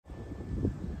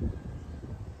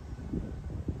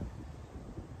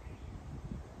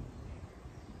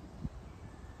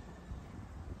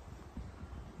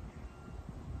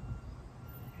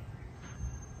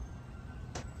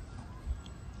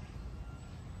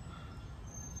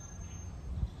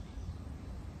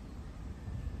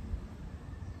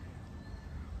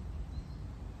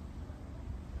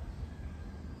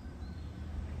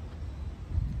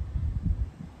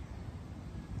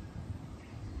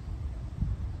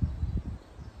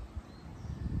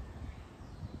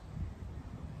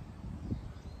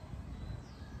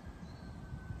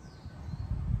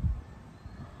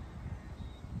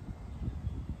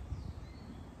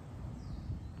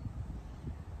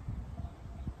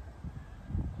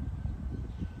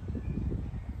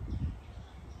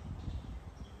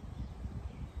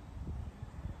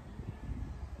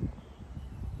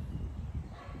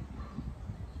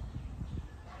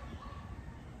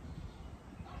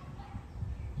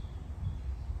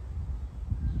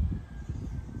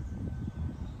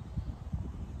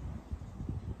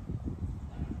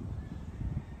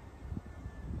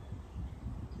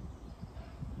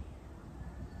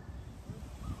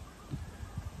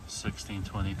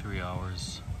16:23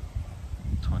 hours,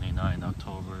 29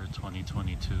 October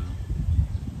 2022.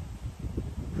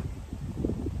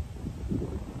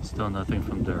 Still nothing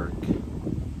from Derek.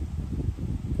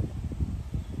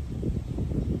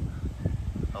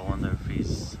 I wonder if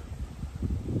he's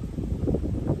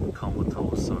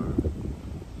comatose or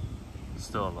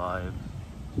still alive.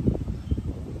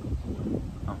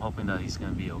 I'm hoping that he's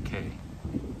gonna be okay.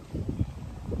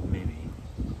 Maybe.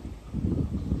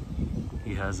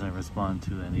 He hasn't responded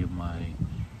to any of my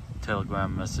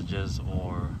Telegram messages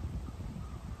or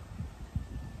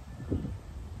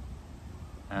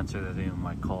answered any of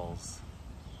my calls.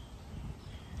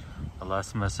 The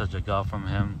last message I got from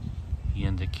him, he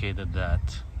indicated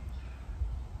that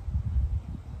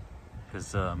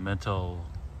his mental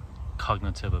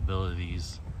cognitive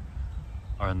abilities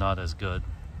are not as good.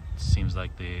 Seems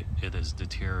like it is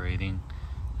deteriorating,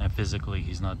 and physically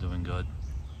he's not doing good.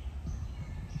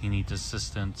 He needs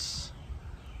assistance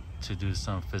to do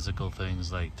some physical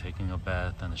things like taking a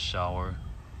bath and a shower.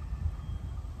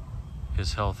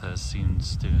 His health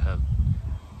seems to have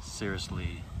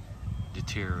seriously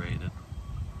deteriorated.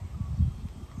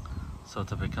 So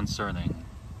it's a bit concerning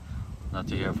not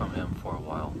to hear from him for a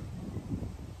while.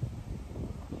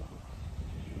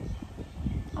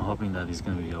 I'm hoping that he's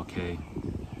going to be okay,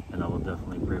 and I will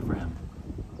definitely pray for him.